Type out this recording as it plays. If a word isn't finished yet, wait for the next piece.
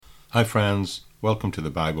Hi friends, welcome to the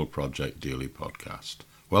Bible Project Daily Podcast.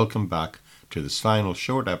 Welcome back to this final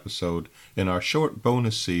short episode in our short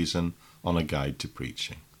bonus season on a guide to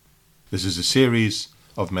preaching. This is a series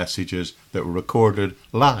of messages that were recorded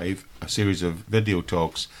live, a series of video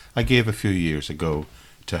talks I gave a few years ago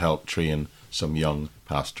to help train some young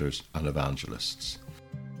pastors and evangelists.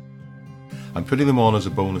 I'm putting them on as a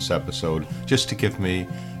bonus episode just to give me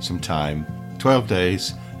some time, 12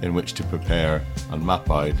 days, in which to prepare and map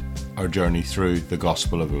out our journey through the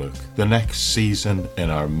Gospel of Luke, the next season in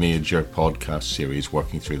our major podcast series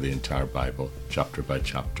working through the entire Bible, chapter by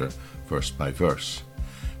chapter, verse by verse.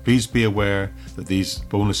 Please be aware that these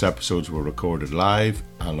bonus episodes were recorded live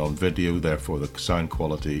and on video, therefore the sound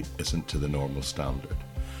quality isn't to the normal standard.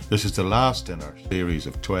 This is the last in our series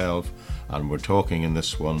of 12, and we're talking in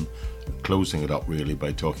this one, closing it up really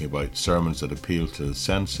by talking about sermons that appeal to the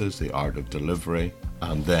senses, the art of delivery,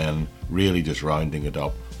 and then really just rounding it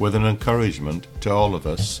up with an encouragement to all of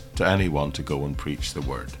us, to anyone, to go and preach the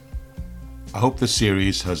word. I hope this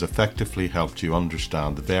series has effectively helped you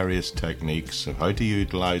understand the various techniques of how to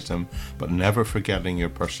utilize them, but never forgetting your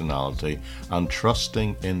personality and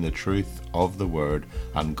trusting in the truth of the word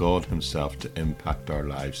and God himself to impact our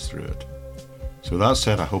lives through it. So that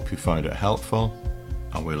said, I hope you found it helpful,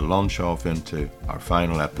 and we'll launch off into our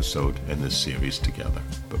final episode in this series together.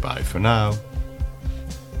 Bye-bye for now.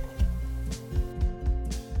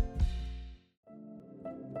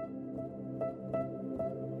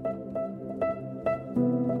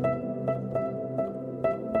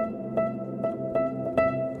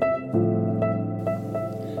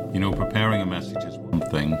 Preparing a message is one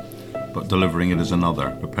thing, but delivering it is another.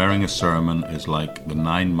 Preparing a sermon is like the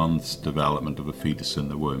 9 months development of a fetus in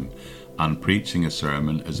the womb, and preaching a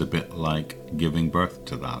sermon is a bit like giving birth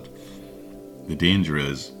to that. The danger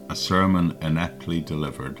is a sermon ineptly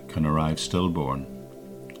delivered can arrive stillborn.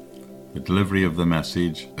 The delivery of the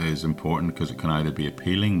message is important because it can either be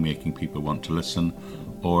appealing, making people want to listen,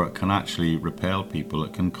 or it can actually repel people.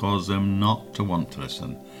 It can cause them not to want to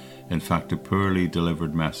listen. In fact, a poorly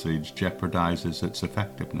delivered message jeopardizes its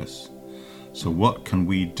effectiveness. So what can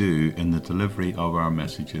we do in the delivery of our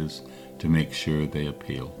messages to make sure they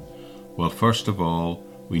appeal? Well, first of all,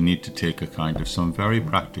 we need to take account of some very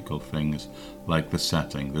practical things like the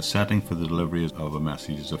setting. The setting for the delivery of a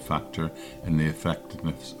message is a factor in the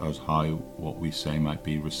effectiveness of how what we say might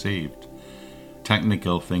be received.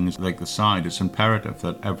 Technical things like the sound, it's imperative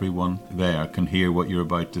that everyone there can hear what you're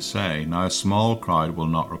about to say. Now, a small crowd will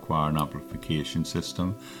not require an amplification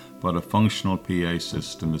system, but a functional PA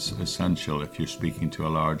system is essential if you're speaking to a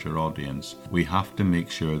larger audience. We have to make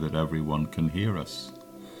sure that everyone can hear us.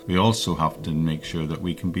 We also have to make sure that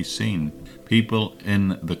we can be seen. People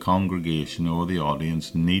in the congregation or the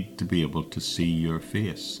audience need to be able to see your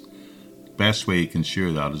face. Best way you can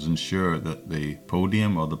ensure that is ensure that the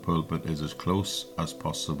podium or the pulpit is as close as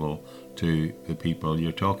possible to the people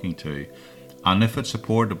you're talking to. And if it's a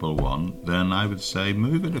portable one, then I would say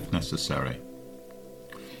move it if necessary.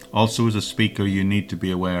 Also, as a speaker, you need to be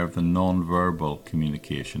aware of the non-verbal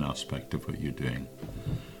communication aspect of what you're doing.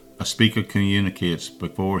 A speaker communicates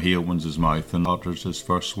before he opens his mouth and utters his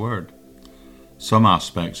first word. Some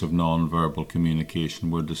aspects of non-verbal communication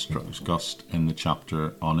were discussed in the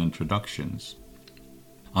chapter on introductions.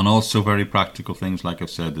 And also very practical things, like I've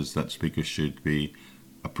said, is that speakers should be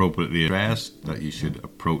appropriately dressed, that you should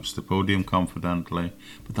approach the podium confidently,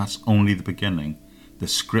 but that's only the beginning. The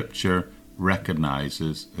scripture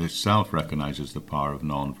itself recognizes the power of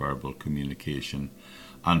non-verbal communication.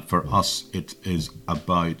 And for us, it is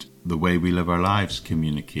about the way we live our lives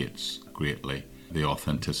communicates greatly the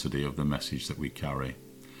authenticity of the message that we carry.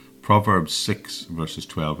 Proverbs 6 verses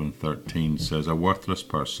 12 and 13 says, "A worthless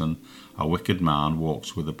person, a wicked man,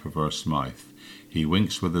 walks with a perverse mouth. He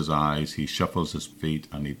winks with his eyes, he shuffles his feet,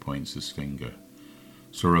 and he points his finger."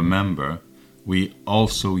 So remember, we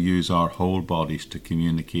also use our whole bodies to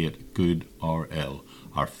communicate good or ill.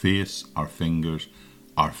 Our face, our fingers,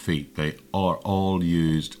 our feet, they are all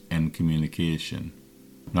used in communication.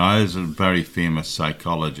 Now, there's a very famous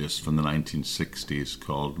psychologist from the 1960s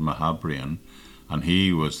called Mahabrian, and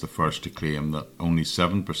he was the first to claim that only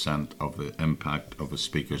 7% of the impact of a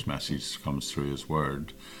speaker's message comes through his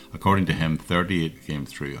word. According to him, 38% came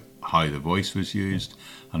through how the voice was used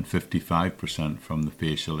and 55% from the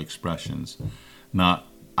facial expressions. Now,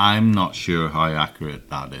 I'm not sure how accurate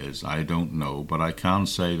that is. I don't know, but I can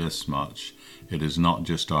say this much. It is not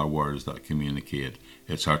just our words that communicate.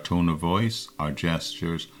 It's our tone of voice, our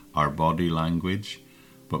gestures, our body language,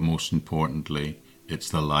 but most importantly, it's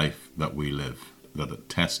the life that we live, that it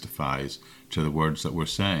testifies to the words that we're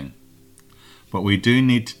saying. But we do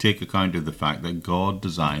need to take account of the fact that God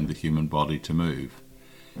designed the human body to move.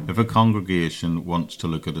 If a congregation wants to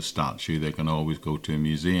look at a statue, they can always go to a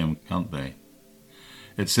museum, can't they?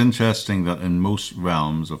 It's interesting that in most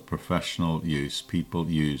realms of professional use, people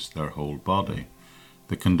use their whole body.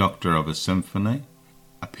 The conductor of a symphony,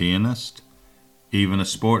 a pianist, even a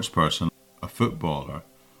sports person, a footballer,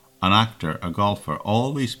 an actor, a golfer,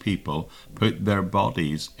 all these people put their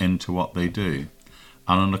bodies into what they do.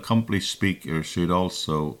 And an accomplished speaker should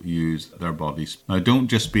also use their bodies. Now, don't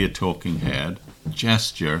just be a talking head.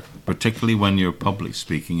 Gesture, particularly when you're public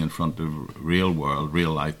speaking in front of real world,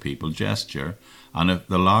 real life people, gesture. And if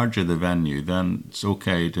the larger the venue, then it's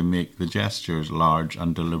okay to make the gestures large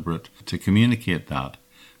and deliberate to communicate that.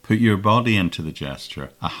 Put your body into the gesture.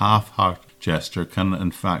 A half-heart gesture can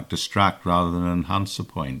in fact distract rather than enhance a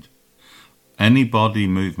point. Any body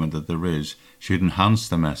movement that there is should enhance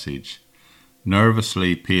the message.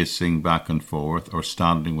 Nervously pacing back and forth or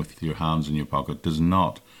standing with your hands in your pocket does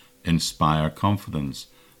not inspire confidence,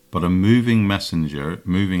 but a moving messenger,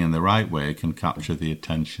 moving in the right way, can capture the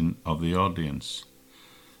attention of the audience.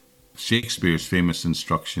 Shakespeare's famous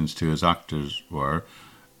instructions to his actors were,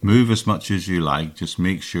 move as much as you like, just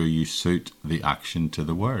make sure you suit the action to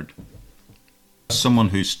the word. As someone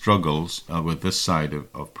who struggles with this side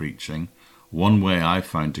of preaching, one way I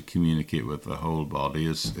found to communicate with the whole body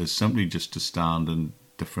is simply just to stand in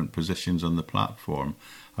different positions on the platform.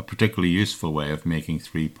 A particularly useful way of making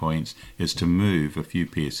 3 points is to move a few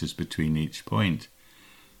paces between each point.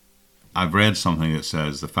 I've read something that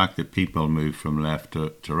says the fact that people move from left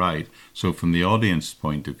to right, so from the audience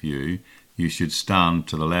point of view, you should stand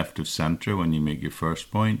to the left of centre when you make your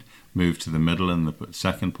first point, move to the middle in the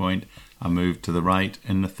second point, and move to the right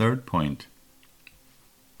in the third point.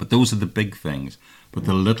 But those are the big things. But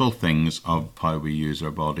the little things of how we use our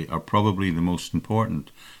body are probably the most important.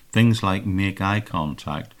 Things like make eye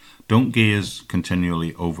contact. Don't gaze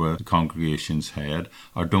continually over the congregation's head,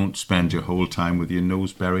 or don't spend your whole time with your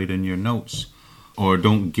nose buried in your notes, or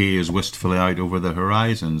don't gaze wistfully out over the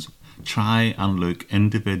horizons. Try and look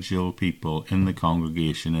individual people in the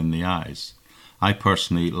congregation in the eyes. I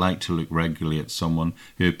personally like to look regularly at someone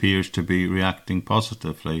who appears to be reacting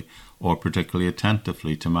positively or particularly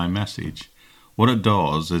attentively to my message. What it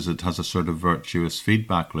does is it has a sort of virtuous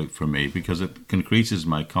feedback loop for me because it increases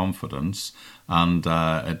my confidence, and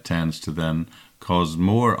it tends to then cause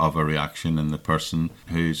more of a reaction in the person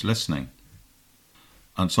who's listening.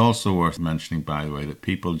 And it's also worth mentioning, by the way, that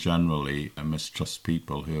people generally mistrust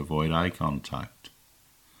people who avoid eye contact.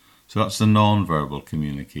 So that's the non-verbal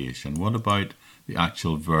communication. What about the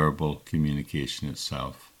actual verbal communication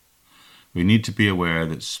itself? We need to be aware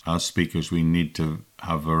that as speakers we need to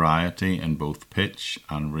have variety in both pitch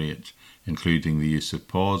and rate, including the use of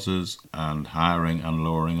pauses and higher and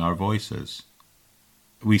lowering our voices.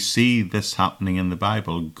 We see this happening in the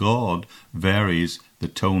Bible. God varies the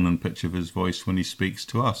tone and pitch of his voice when he speaks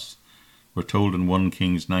to us. We're told in 1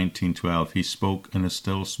 Kings 19:12 he spoke in a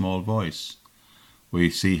still small voice. We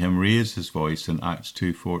see him raise his voice in Acts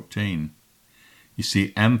 2:14. You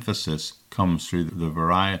see, emphasis comes through the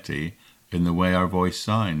variety in the way our voice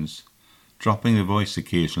sounds. Dropping the voice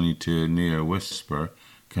occasionally to a near whisper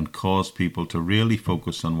can cause people to really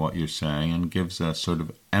focus on what you're saying and gives a sort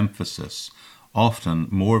of emphasis, often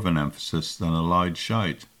more of an emphasis than a loud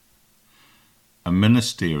shout. A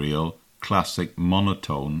ministerial, classic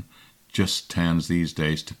monotone just tends these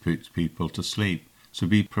days to put people to sleep, so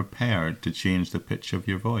be prepared to change the pitch of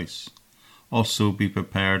your voice. Also be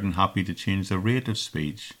prepared and happy to change the rate of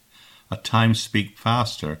speech. At times speak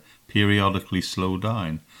faster, periodically slow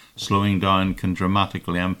down. Slowing down can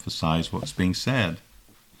dramatically emphasize what's being said.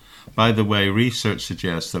 By the way, research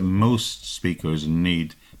suggests that most speakers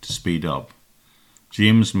need to speed up.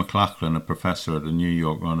 James McLachlan, a professor at the New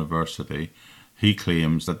York University, he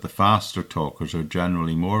claims that the faster talkers are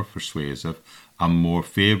generally more persuasive and more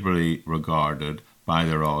favourably regarded by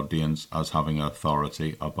their audience as having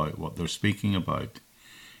authority about what they're speaking about.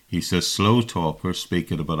 He says slow talkers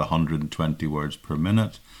speak at about 120 words per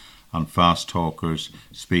minute, and fast talkers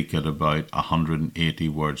speak at about 180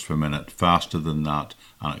 words per minute. Faster than that,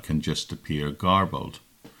 and it can just appear garbled.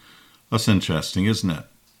 That's interesting, isn't it?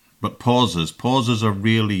 But pauses are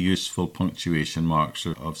really useful punctuation marks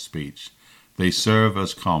of speech. They serve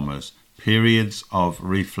as commas, periods of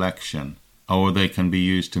reflection, or they can be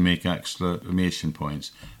used to make exclamation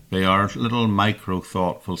points. They are little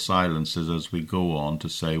micro-thoughtful silences as we go on to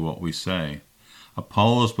say what we say. A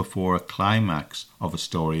pause before a climax of a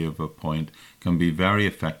story of a point can be very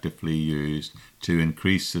effectively used to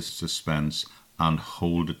increase the suspense and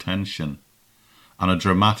hold attention. And a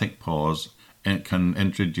dramatic pause it can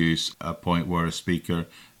introduce a point where a speaker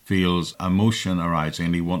feels emotion arising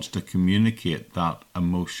and he wants to communicate that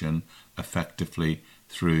emotion effectively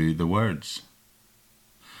through the words.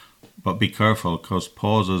 But be careful, because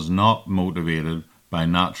pauses not motivated by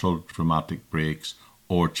natural dramatic breaks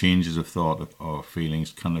or changes of thought or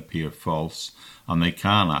feelings can appear false, and they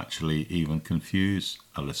can actually even confuse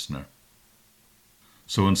a listener.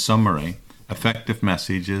 So in summary, effective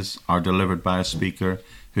messages are delivered by a speaker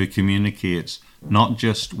who communicates not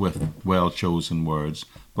just with well-chosen words,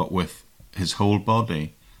 but with his whole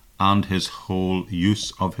body and his whole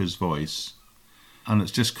use of his voice. And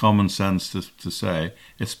it's just common sense to say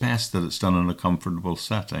it's best that it's done in a comfortable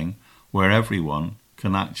setting where everyone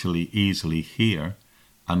can actually easily hear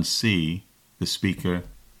and see the speaker,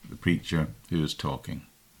 the preacher who is talking.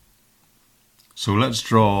 So let's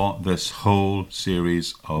draw this whole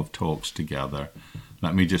series of talks together.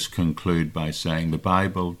 Let me just conclude by saying the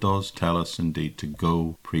Bible does tell us indeed to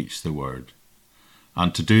go preach the word.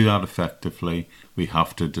 And to do that effectively, we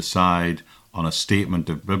have to decide on a statement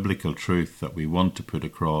of biblical truth that we want to put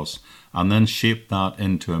across, and then shape that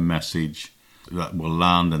into a message that will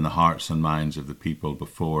land in the hearts and minds of the people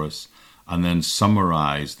before us, and then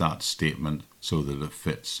summarize that statement so that it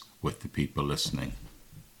fits with the people listening.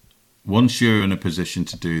 Once you're in a position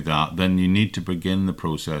to do that, then you need to begin the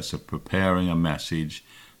process of preparing a message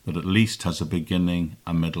that at least has a beginning,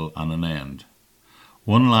 a middle, and an end.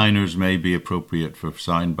 One-liners may be appropriate for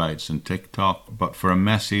sound bites and TikTok, but for a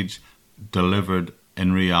message delivered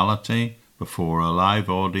in reality before a live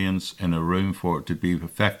audience in a room, for it to be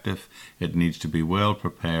effective, it needs to be well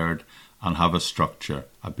prepared and have a structure,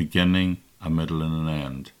 a beginning, a middle, and an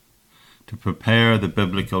end. To prepare the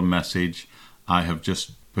biblical message, I have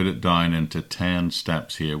just put it down into 10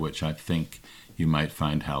 steps here, which I think you might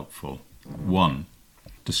find helpful. 1.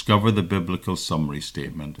 Discover the biblical summary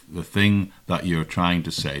statement, the thing that you're trying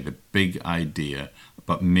to say, the big idea,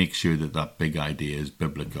 but make sure that that big idea is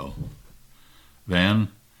biblical. Then,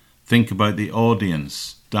 think about the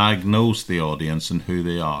audience, diagnose the audience and who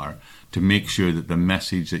they are, to make sure that the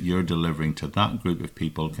message that you're delivering to that group of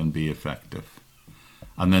people can be effective.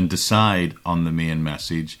 And then decide on the main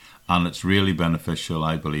message, and it's really beneficial,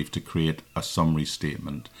 I believe, to create a summary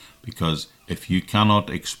statement, because if you cannot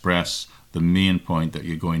express the main point that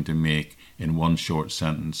you're going to make in one short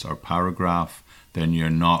sentence or paragraph, then you're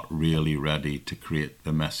not really ready to create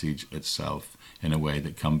the message itself in a way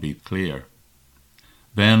that can be clear.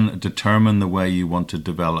 Then determine the way you want to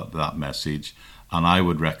develop that message, and I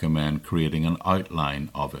would recommend creating an outline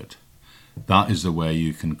of it. That is the way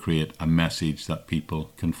you can create a message that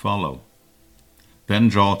people can follow. Then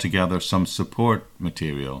draw together some support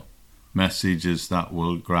material, messages that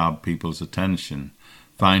will grab people's attention.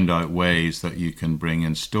 Find out ways that you can bring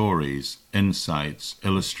in stories, insights,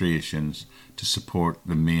 illustrations to support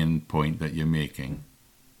the main point that you're making.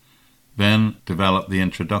 Then develop the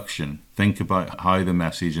introduction. Think about how the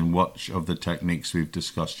message and which of the techniques we've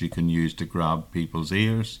discussed you can use to grab people's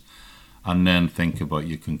ears, and then think about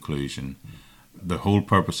your conclusion. The whole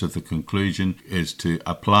purpose of the conclusion is to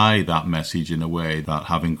apply that message in a way that,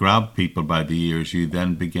 having grabbed people by the ears, you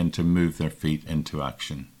then begin to move their feet into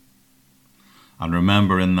action. And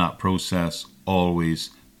remember, in that process, always,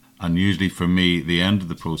 and usually for me, the end of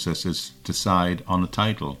the process is decide on a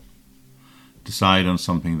title. Decide on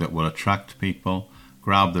something that will attract people,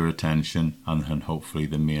 grab their attention, and then hopefully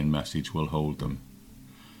the main message will hold them.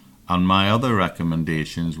 And my other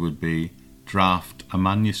recommendations would be draft a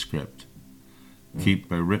manuscript.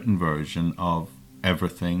 Keep a written version of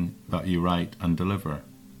everything that you write and deliver.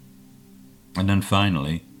 And then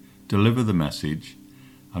finally, deliver the message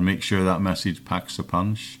and make sure that message packs a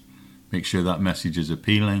punch. Make sure that message is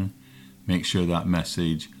appealing. Make sure that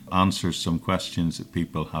message answers some questions that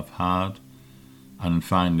people have had. And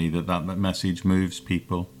finally, that message moves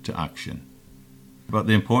people to action. But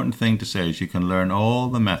the important thing to say is you can learn all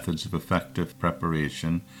the methods of effective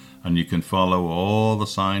preparation, and you can follow all the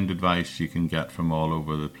sound advice you can get from all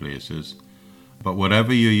over the places. But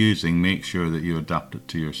whatever you're using, make sure that you adapt it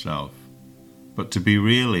to yourself. But to be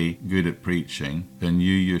really good at preaching, then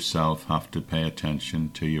you yourself have to pay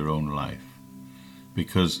attention to your own life.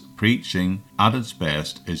 Because preaching, at its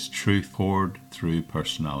best, is truth poured through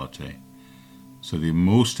personality. So the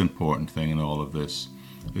most important thing in all of this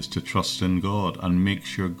is to trust in God and make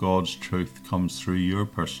sure God's truth comes through your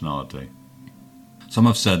personality. Some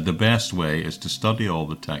have said the best way is to study all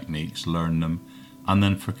the techniques, learn them, and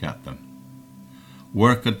then forget them.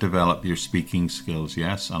 Work at develop your speaking skills,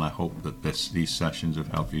 yes, and I hope that these sessions have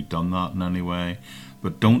helped you done that in any way,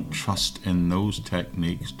 but don't trust in those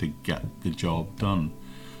techniques to get the job done.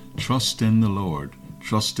 Trust in the Lord,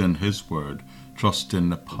 Trust in His Word. Trust in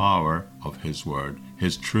the power of His Word,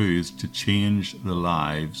 His truths to change the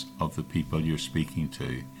lives of the people you're speaking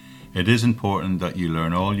to. It is important that you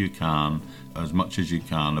learn all you can, as much as you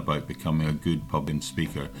can, about becoming a good public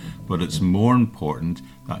speaker, but it's more important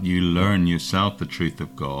that you learn yourself the truth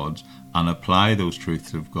of God and apply those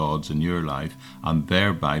truths of God in your life, and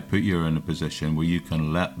thereby put you in a position where you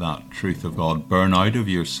can let that truth of God burn out of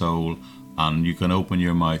your soul, and you can open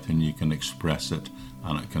your mouth and you can express it,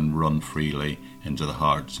 and it can run freely into the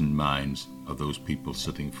hearts and minds of those people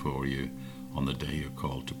sitting for you on the day you're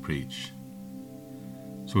called to preach.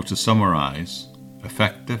 So to summarize,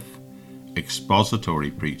 effective expository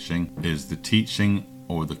preaching is the teaching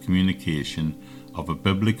or the communication of a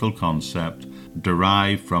biblical concept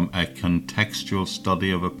derived from a contextual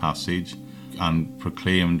study of a passage and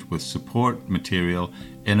proclaimed with support material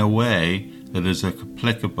in a way that is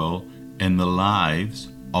applicable in the lives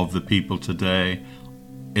of the people today,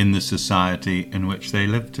 in the society in which they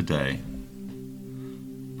live today.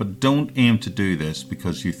 But don't aim to do this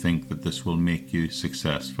because you think that this will make you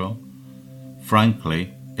successful.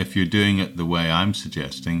 Frankly, if you're doing it the way I'm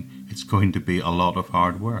suggesting, it's going to be a lot of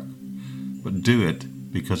hard work. But do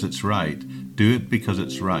it because it's right. Do it because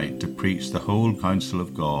it's right to preach the whole counsel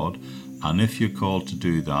of God, and if you're called to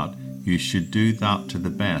do that, you should do that to the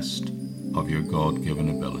best of your God-given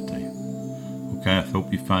ability. Okay, I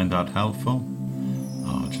hope you find that helpful.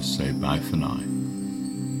 I'll just say bye for now.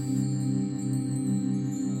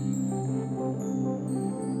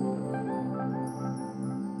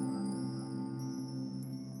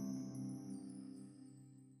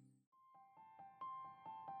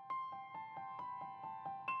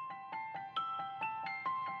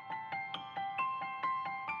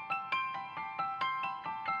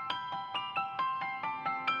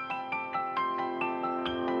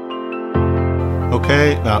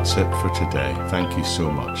 Okay, that's it for today. Thank you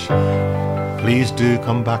so much. Please do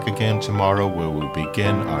come back again tomorrow where we'll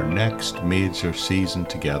begin our next major season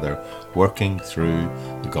together working through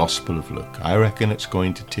the Gospel of Luke. I reckon it's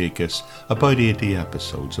going to take us about 80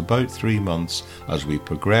 episodes, about 3 months as we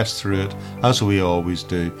progress through it, as we always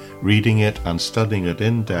do, reading it and studying it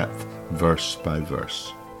in depth, verse by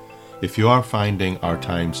verse. If you are finding our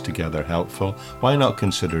times together helpful, why not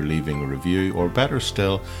consider leaving a review, or better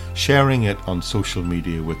still, sharing it on social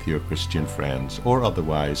media with your Christian friends or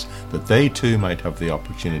otherwise, that they too might have the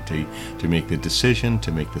opportunity to make the decision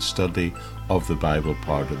to make the study of the Bible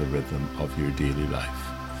part of the rhythm of your daily life.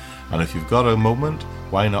 And if you've got a moment,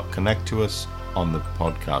 why not connect to us on the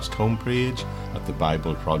podcast homepage at the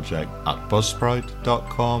Bible Project at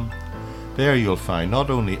buzzsprout.com. There you'll find not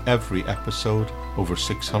only every episode, over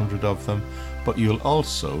 600 of them, but you'll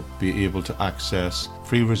also be able to access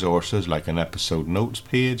free resources like an episode notes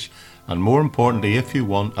page, and more importantly, if you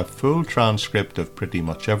want, a full transcript of pretty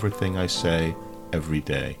much everything I say every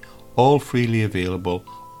day. All freely available,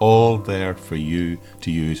 all there for you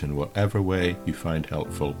to use in whatever way you find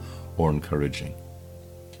helpful or encouraging.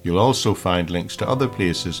 You'll also find links to other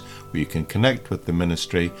places where you can connect with the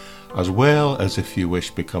ministry, as well as, if you wish,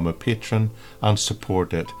 become a patron and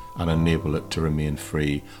support it and enable it to remain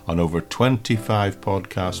free on over 25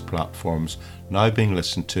 podcast platforms now being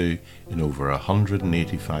listened to in over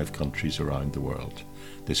 185 countries around the world.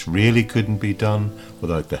 This really couldn't be done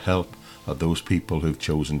without the help of those people who've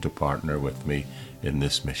chosen to partner with me in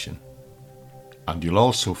this mission. And you'll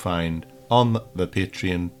also find on the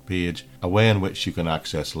Patreon page a way in which you can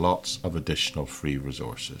access lots of additional free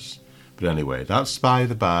resources. But anyway, that's by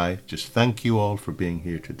the by. Just thank you all for being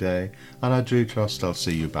here today, and I do trust I'll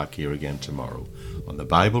see you back here again tomorrow on the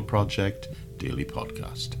Bible Project Daily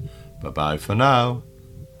Podcast. Bye-bye for now.